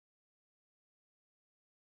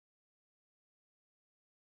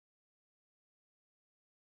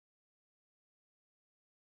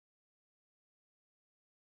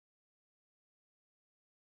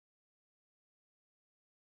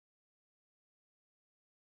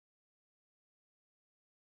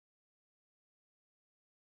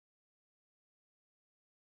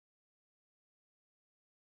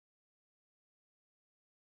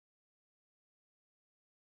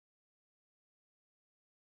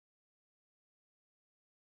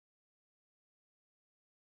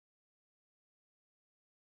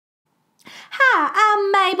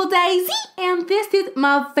Mable Daisy, and this is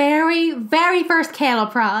my very, very first cattle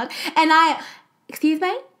prod. And excuse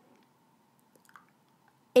me?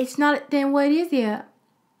 It's not, then what is it?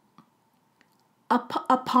 A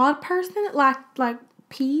pod person? Like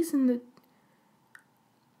peas and the...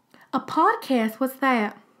 A podcast, what's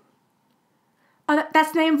that? Oh,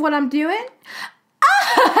 that's the name of what I'm doing?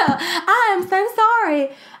 Oh, I am so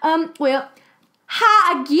sorry. Well,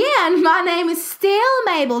 hi again. My name is still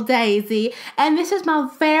Mable Daisy, and this is my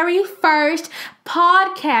very first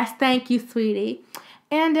podcast. Thank you, sweetie.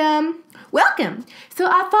 And, welcome. So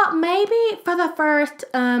I thought maybe for the first,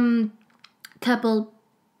 couple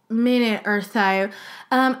minute or so,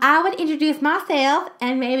 I would introduce myself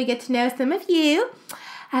and maybe get to know some of you.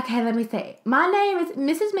 Okay, let me see. My name is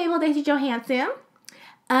Mrs. Mable Daisy Johansson.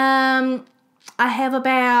 I have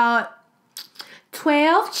about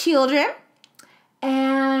 12 children,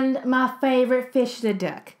 and my favorite fish is a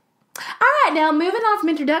duck. All right, now moving on from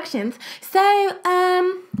introductions. So,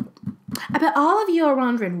 I bet all of you are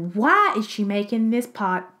wondering, why is she making this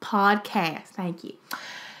podcast? Thank you.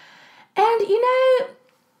 And,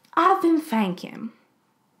 I've been thinking.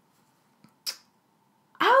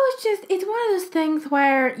 It's one of those things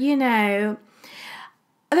where, there's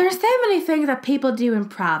so many things that people do in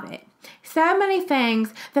private. So many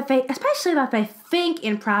things especially that they think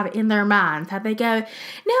in private in their minds, that they go,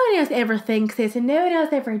 no one else ever thinks this and no one else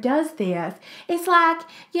ever does this. It's like,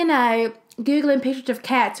 Googling pictures of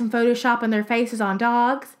cats and photoshopping their faces on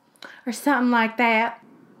dogs or something like that.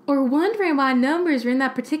 Or wondering why numbers are in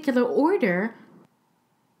that particular order.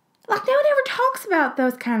 Like, no one ever talks about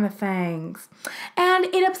those kind of things. And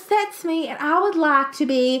it upsets me, and I would like to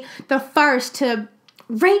be the first to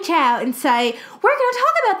reach out and say, we're going to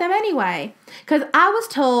talk about them anyway. Because I was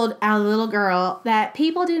told as a little girl that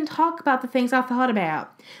people didn't talk about the things I thought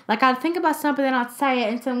about. Like, I'd think about something, and I'd say it,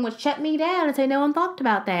 and someone would shut me down and say, no one talked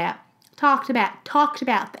about that. Talked about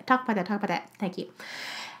that. Thank you.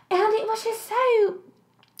 And it was just so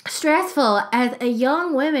stressful as a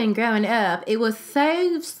young woman growing up. It was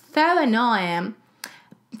so annoying.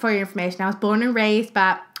 For your information, I was born and raised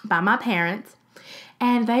by my parents,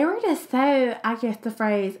 and they were just so, I guess the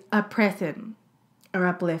phrase, oppressing or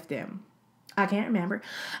uplifting. I can't remember.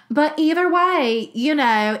 But either way,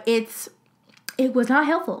 it was not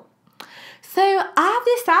helpful. So I've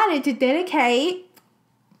decided to dedicate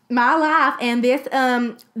my life and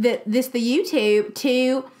the YouTube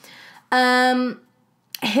to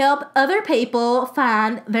help other people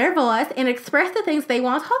find their voice and express the things they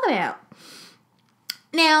want to talk about.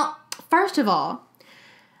 Now, first of all,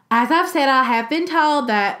 as I've said, I have been told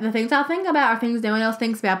that the things I think about are things no one else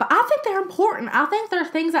thinks about, but I think they're important. I think there are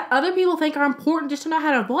things that other people think are important just to know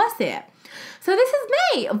how to voice it. So this is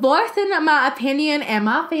me, voicing my opinion and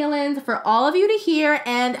my feelings for all of you to hear,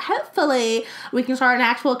 and hopefully we can start an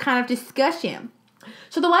actual kind of discussion.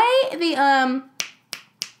 So the way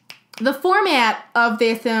the format of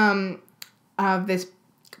this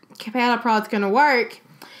cattle prod is going to work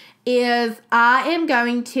is I am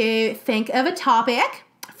going to think of a topic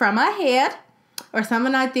from my head or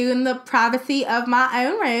something I do in the privacy of my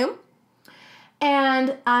own room,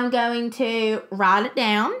 and I'm going to write it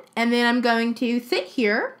down, and then I'm going to sit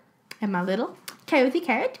here in my little cozy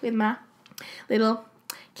couch with my little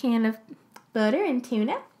can of butter and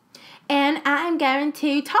tuna, and I am going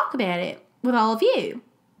to talk about it with all of you.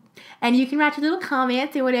 And you can write your little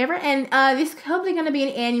comments or whatever. And this is hopefully going to be an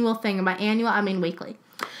annual thing. And by annual, I mean weekly.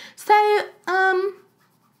 So,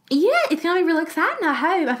 yeah, it's going to be really exciting, I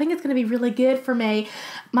hope. I think it's going to be really good for me.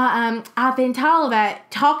 I've been told that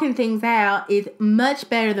talking things out is much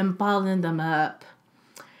better than bottling them up.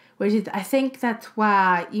 Which is, I think that's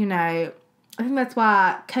why,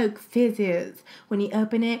 Coke fizzes when you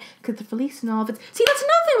open it. Because it's releasing all of it. See, that's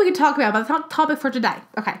another thing we can talk about, but it's not the topic for today.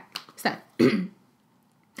 Okay, so...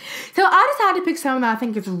 So I decided to pick something that I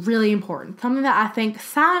think is really important, something that I think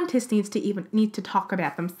scientists need to talk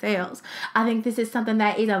about themselves. I think this is something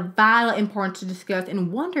that is of vital importance to discuss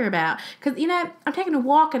and wonder about, because I'm taking a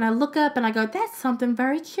walk and I look up and I go, that's something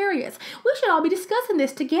very curious. We should all be discussing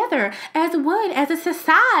this together as a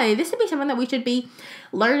society. This would be something that we should be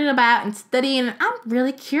learning about and studying, and I'm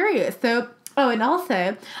really curious. So. Oh, and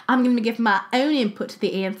also, I'm going to give my own input to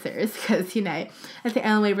the answers, because, that's the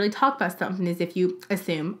only way to really talk about something is if you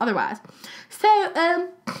assume otherwise. So,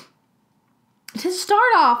 to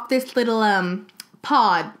start off this little,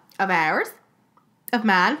 pod of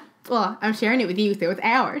mine, well, I'm sharing it with you, so it's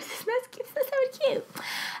ours. That's so cute.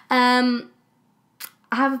 I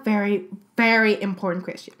have a very, very important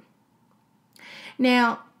question.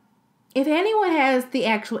 Now, if anyone has the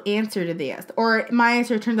actual answer to this, or my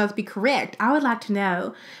answer turns out to be correct, I would like to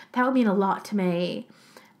know. That would mean a lot to me.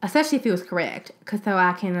 especially if it was correct, because so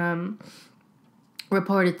I can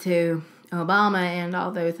report it to Obama and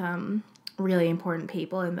all those really important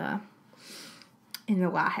people in the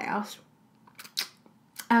White House.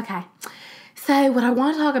 Okay, so what I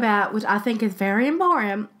want to talk about, which I think is very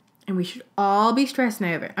important, and we should all be stressing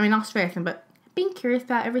over. I mean, not stressing, but being curious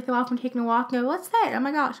about every so often, taking a walk and go, what's that? Oh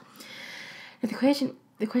my gosh. And the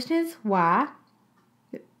question is why?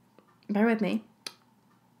 Bear with me.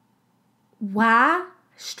 Why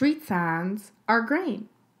street signs are green?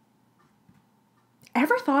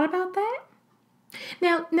 Ever thought about that?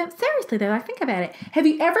 Now, seriously though, like, think about it. Have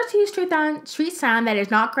you ever seen a street sign that is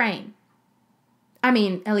not green? I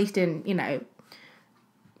mean, at least in,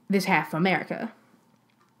 this half of America.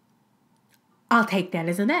 I'll take that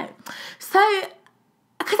as a no. So,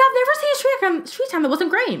 because I've never seen a street sign that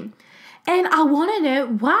wasn't green. And I want to know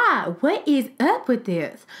why. What is up with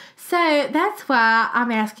this? So, that's why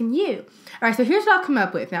I'm asking you. All right, so here's what I've come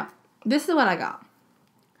up with. Now, this is what I got.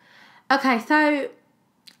 Okay, so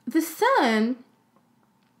the sun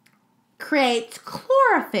creates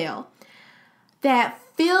chlorophyll that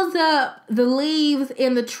fills up the leaves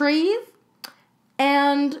in the trees,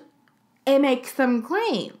 and it makes them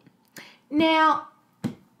green. Now,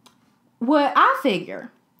 what I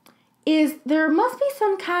figure is there must be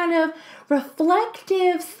some kind of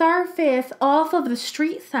reflective surface off of the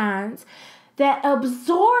street signs that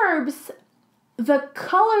absorbs the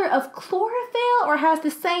color of chlorophyll or has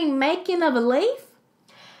the same making of a leaf,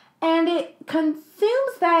 and it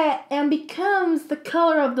consumes that and becomes the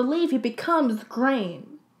color of the leaf. It becomes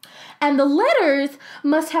green. And the letters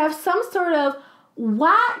must have some sort of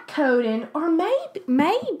white coating, or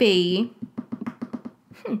maybe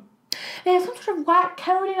they have some sort of white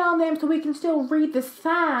coating on them so we can still read the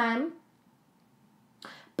sign.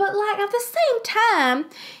 But like at the same time,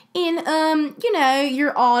 in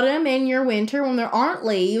your autumn and your winter when there aren't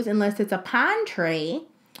leaves, unless it's a pine tree,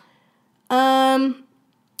 the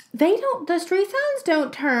street signs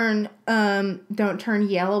don't turn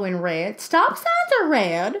yellow and red. Stop signs are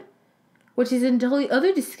red, which is a totally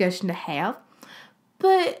other discussion to have.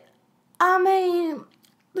 But I mean,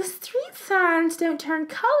 the street signs don't turn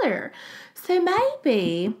color. So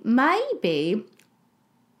maybe,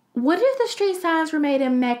 what if the street signs were made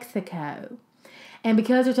in Mexico? And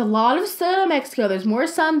because there's a lot of sun in Mexico, there's more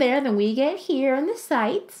sun there than we get here in the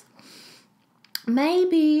States.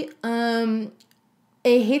 Maybe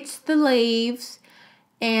it hits the leaves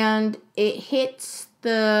and it hits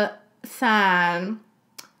the sign,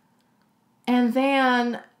 and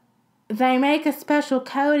then they make a special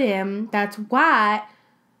coating that's white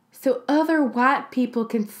so other white people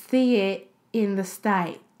can see it in the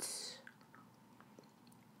States.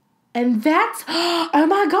 And that's, oh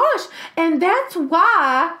my gosh, and that's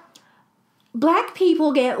why black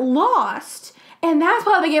people get lost. And that's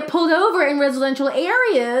why they get pulled over in residential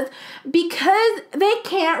areas, because they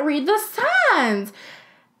can't read the signs.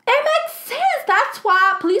 It makes sense. That's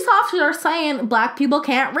why police officers are saying black people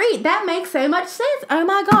can't read. That makes so much sense. Oh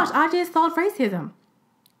my gosh, I just thought racism.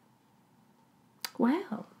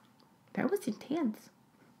 Wow, that was intense.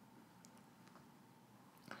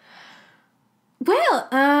 Well,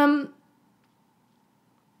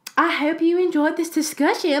 I hope you enjoyed this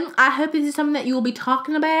discussion. I hope this is something that you will be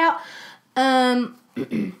talking about. I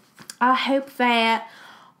hope that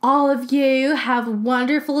all of you have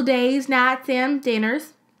wonderful days, nights, and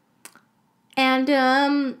dinners. And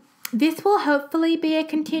this will hopefully be a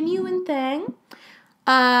continuing thing.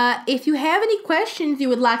 If you have any questions you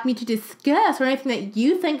would like me to discuss or anything that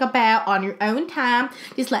you think about on your own time,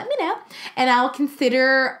 just let me know, and I'll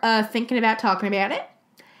consider thinking about talking about it.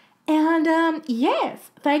 And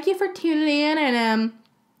yes, thank you for tuning in and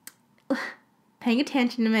paying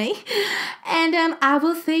attention to me. And I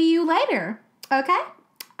will see you later. Okay?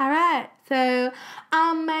 Alright, so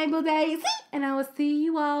I'm Mable Daisy, and I will see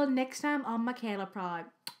you all next time on my cattle prod.